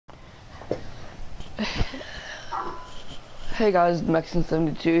Hey guys,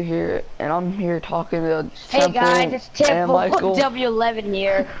 Mexican72 here, and I'm here talking to Hey Temple guys, it's and Temple Michael. W11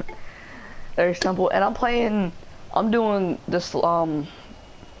 here. There's Temple, and I'm doing this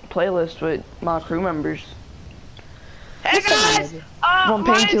playlist with my crew members. Hey guys, From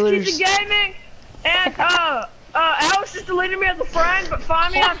my name's Painkillers. Keisha Gaming, and Alex just deleted me as a friend, but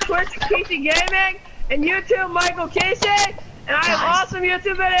find me on Twitch at Keisha Gaming, and YouTube Michael Keisha, and I have awesome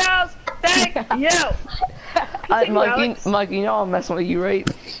YouTube videos. Thank you. Mike, you know I'm messing with you, right?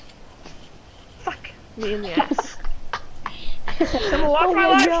 Fuck me in the ass. Someone watch my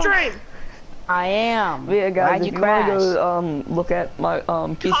live stream. I am. But yeah, guys, Why'd if you you want crash? to go look at my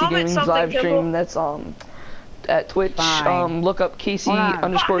Keisha Comment Gaming's something, live stream, Kimball. that's at Twitch. Fine. Look up Keisha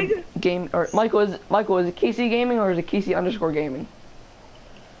underscore game, or Michael, is it Keisha Gaming or is it Keisha underscore gaming?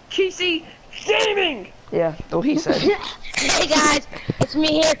 Keisha Gaming. Yeah, what he said. Hey guys, it's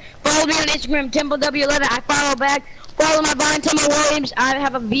me here. Follow me on Instagram, Temple W11. I follow back. Follow my Vine, Temple Williams. I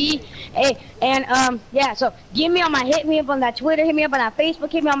have a V. And yeah. So hit me up on that Twitter. Hit me up on that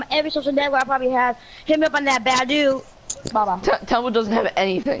Facebook. Hit me on every social network I probably have. Hit me up on that Badu. Bye bye. Temple doesn't have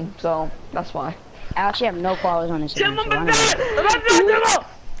anything, so that's why. I actually have no followers on Instagram.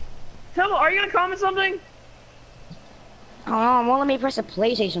 Temple, are you gonna comment something? Won't let me press the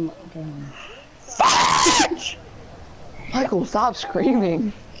PlayStation. Okay. Michael, stop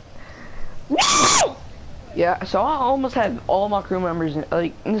screaming. No! Yeah, so I almost have all my crew members,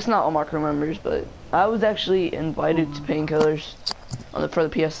 like, it's not all my crew members, but I was actually invited to Painkillers for the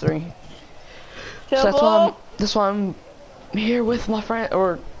PS3. So that's why I'm here with my friend,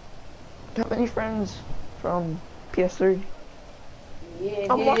 or got any friends from PS3.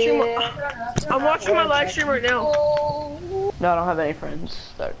 I'm watching my live stream right now. No, I don't have any friends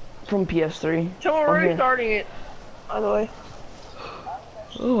that from PS3. So we're restarting it, by the way.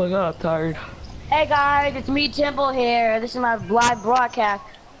 Oh my god, I'm tired. Hey guys, it's me, Temple here. This is my live broadcast.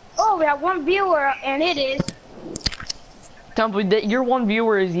 Oh, we have one viewer, and it is... Temple, your one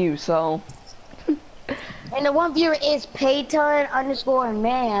viewer is you, so... And the one viewer is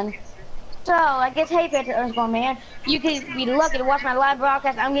Payton_man. So, I guess, hey, Payton_man, you can be lucky to watch my live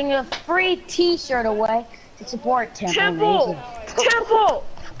broadcast. I'm giving you a free t-shirt away to support Temple.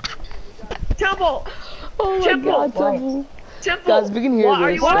 Temple! Oh my god, Temple. Temple! Guys, we can hear this.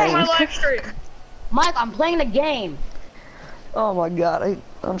 Are you watching my live stream? Mike, I'm playing the game. Oh my god,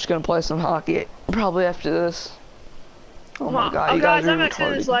 I'm just gonna play some hockey probably after this. Oh my god, you guys are I'm actually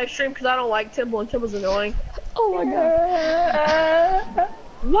in this retarded. live stream because I don't like Temple and Temple's annoying. Oh my god.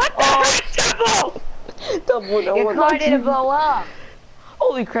 What the heck, Temple? Temple, no Your one car likes didn't you. blow up.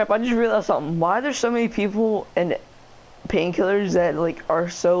 Holy crap, I just realized something. Why are there so many people in Painkillers that like are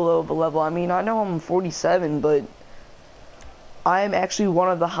so low of a level? I mean, I know I'm 47, but I am actually one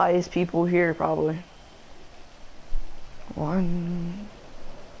of the highest people here, probably.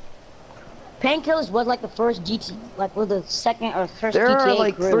 Painkillers was like the first GT, like was the second or first There GTA are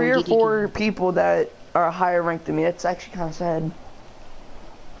like crew 3 or in 4 people that are higher ranked than me. It's actually kind of sad.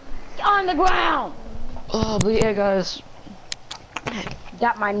 On the ground! Oh, but yeah, guys.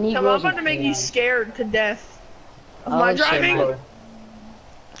 Got my knee. I'm about to make you scared to death of my driving.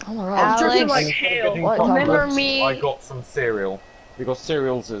 Oh my god. I'm drinking Alex, like hell. What? remember me? I got some cereal because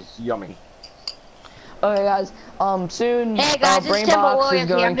cereals is yummy. Okay, guys. Soon. Hey guys, it's Temple Brainbox is Williams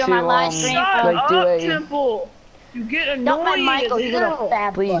here. I'm going doing my live to stream. Shut like do up, a. Temple! You get Don't mind annoying Michael, as he's a little hell.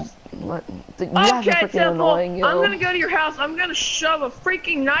 fat Please. What? You guys are Okay, freaking Temple, annoying, yo. I'm gonna go to your house. I'm gonna shove a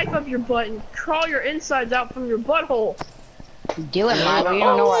freaking knife up your butt and crawl your insides out from your butthole. Do it, Michael. You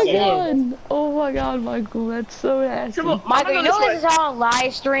don't know what I did. Oh my god, Michael, that's so nasty. Temple, Michael, you I'm know gonna this is all on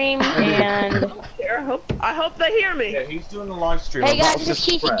live stream, and I hope they hear me. Yeah, he's doing the live stream. hey I'm guys, not this is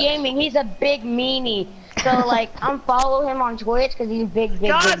just Keisha Gaming. He's a big meanie, so like unfollow him on Twitch because he's big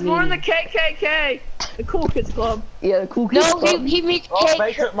Guys, we're in the meanie. KKK, the Cool Kids Club. Yeah, the cool kids No, club. he meets Oh,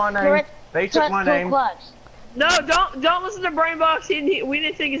 they took my name. They took my name. No, don't listen to Brainbox. We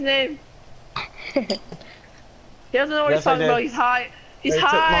didn't take his name. He doesn't know what he's Yes, I talking did. about. He's high. He's They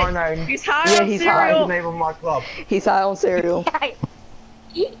high. took my name. He's high Yeah, on he's That's high. the cereal. name of my club. He's high on cereal.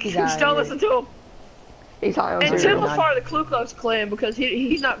 Just don't listen to him. He's high on And Tim cereal. was part of the Ku Klux Klan because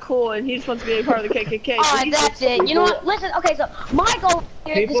he's not cool and he's supposed to be a part of the KKK. Alright, that's it. You know what? Listen, okay, so Michael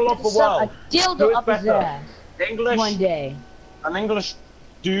here People just of the gets a world, dildo who is up his better? ass English, one day. an English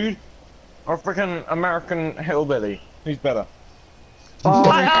dude, or freaking American hillbilly? Who's better?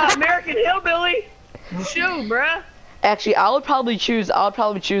 American Hillbilly. Shoot, bruh. Actually, I would probably choose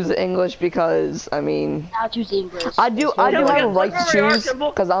the English because I mean I'll choose English. I do have a right to Look where we are, choose Kimball.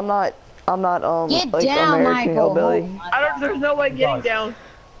 because I'm not Get like down, American Michael. hillbilly. There's no way getting down.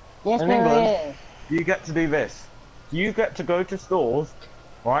 Yes, In there England. is. you get to do this. You get to go to stores,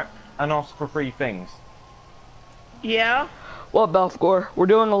 right, and ask for free things. Yeah. What, Belfcore? We're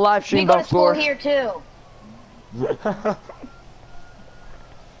doing a live We stream, go to school Belfcore. here too.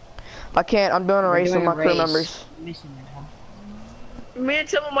 I can't. I'm doing a race with my crew members. Me and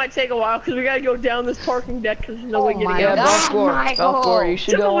Timble might take a while because we gotta go down this parking deck because there's no way Oh getting my Yeah, out. God. Belfcore, you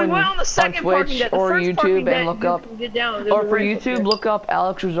should Timble, go we went on the on second parking Twitch deck. The or first parking YouTube deck, and look you up. can get down. There's Or a for ramp up YouTube, there. look up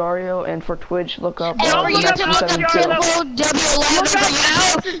Alex Rosario, and for Twitch, look up And for look up YouTube, look up Alex Temple Rosario. W11 Look for up YouTube.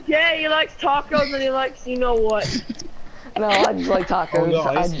 Alex is gay. He likes tacos and he likes you know what. No, I just like tacos.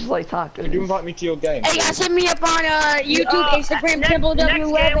 Oh, nice. I just like Could you tacos. invite me to your game? Hey guys, hit me up on YouTube, Instagram, Temple next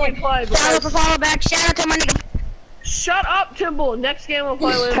game we W11. play. Follow for follow back. Shout out to my nigga. Shut up, Timble. Next game we'll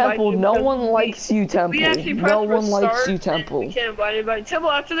play with Temple, no one likes you, Temple. We actually press No for one likes start, you, and Temple. We can't invite anybody. Temple,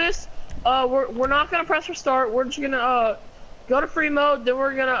 after this, we're not gonna press for start. We're just gonna go to free mode. Then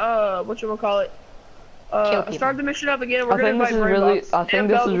we're gonna whatchamacallit, start the mission up again. We're I gonna think this invite is really. Brainbox I think and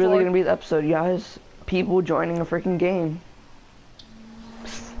this is really Belgium. gonna be the episode, guys. People joining a freaking game.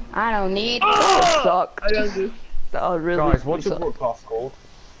 I don't need. That would suck. I gotta do. That would really Guys, what's your suck. broadcast called?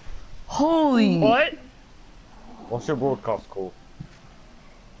 Holy. What? What's your broadcast called?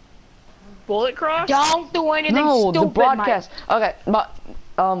 Bullet Cross? Don't do anything No, stupid, the broadcast. Okay, but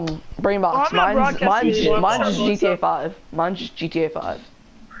Brainbox. I'm not broadcasting anymore. Mine's just What's GTA up? 5. Mine's just GTA 5.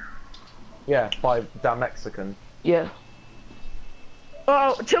 Yeah, by that Mexican. Yeah.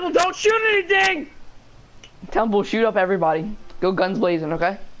 Oh, Timble, don't shoot anything! Temple, shoot up everybody. Go guns blazing,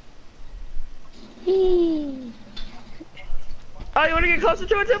 okay? Oh, you wanna get closer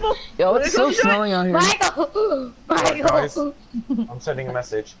to it, Timble? Yo, Wanna it's get so closer to it? snowing out here. Michael! Alright, guys. Michael! I'm sending a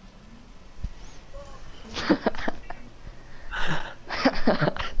message.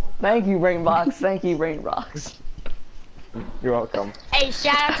 Thank you, Brainbox. Thank you, Brainbox. You're welcome. Hey,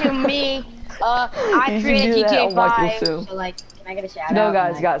 shout out to me. I You should created do that GTA on Michael 5. too. So, like, can I get a shout No, out?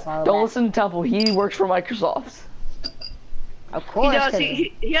 guys, Like, guys, follow don't back? listen to Temple. He works for Microsoft. Of He course. does. 'cause-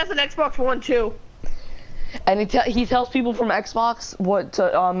 He has an Xbox One too. And he tells people from Xbox what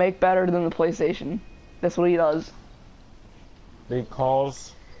to make better than the PlayStation. That's what he does.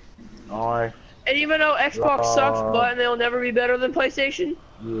 Because I And even though Xbox sucks, but they'll never be better than PlayStation.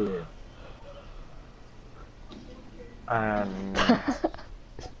 yeah. And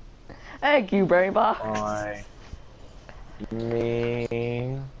Thank you, Brainbox. I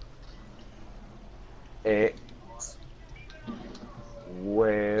mean it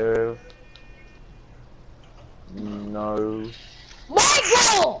with no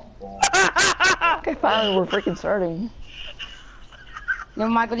Michael! Okay, finally, we're freaking starting. No,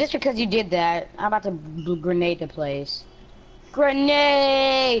 Michael, just because you did that, I'm about to grenade the place.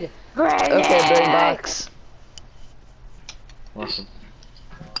 Grenade! Grenade! Okay, Brainbox. awesome.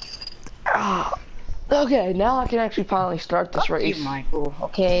 Okay, now I can actually finally start this Fuck race. you, Michael.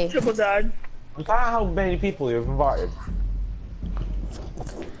 Okay. Triple died. Is that how many people you've invited?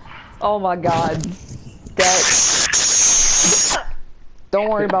 Oh my god. Don't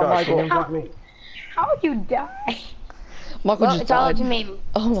worry about Gosh, can you Michael. invite me? How you die? Michael Well, just it's all up died. to me.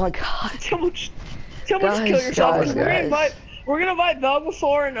 Oh my god. Timble, just kill Guys, yourself. guys, We're gonna invite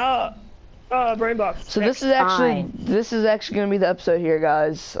Belgafor and Brainbox. So this is actually gonna be the episode here,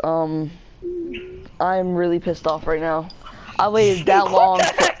 guys. I'm really pissed off right now. I waited that long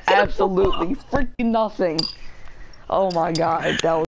for absolutely freaking nothing. Oh my god, that was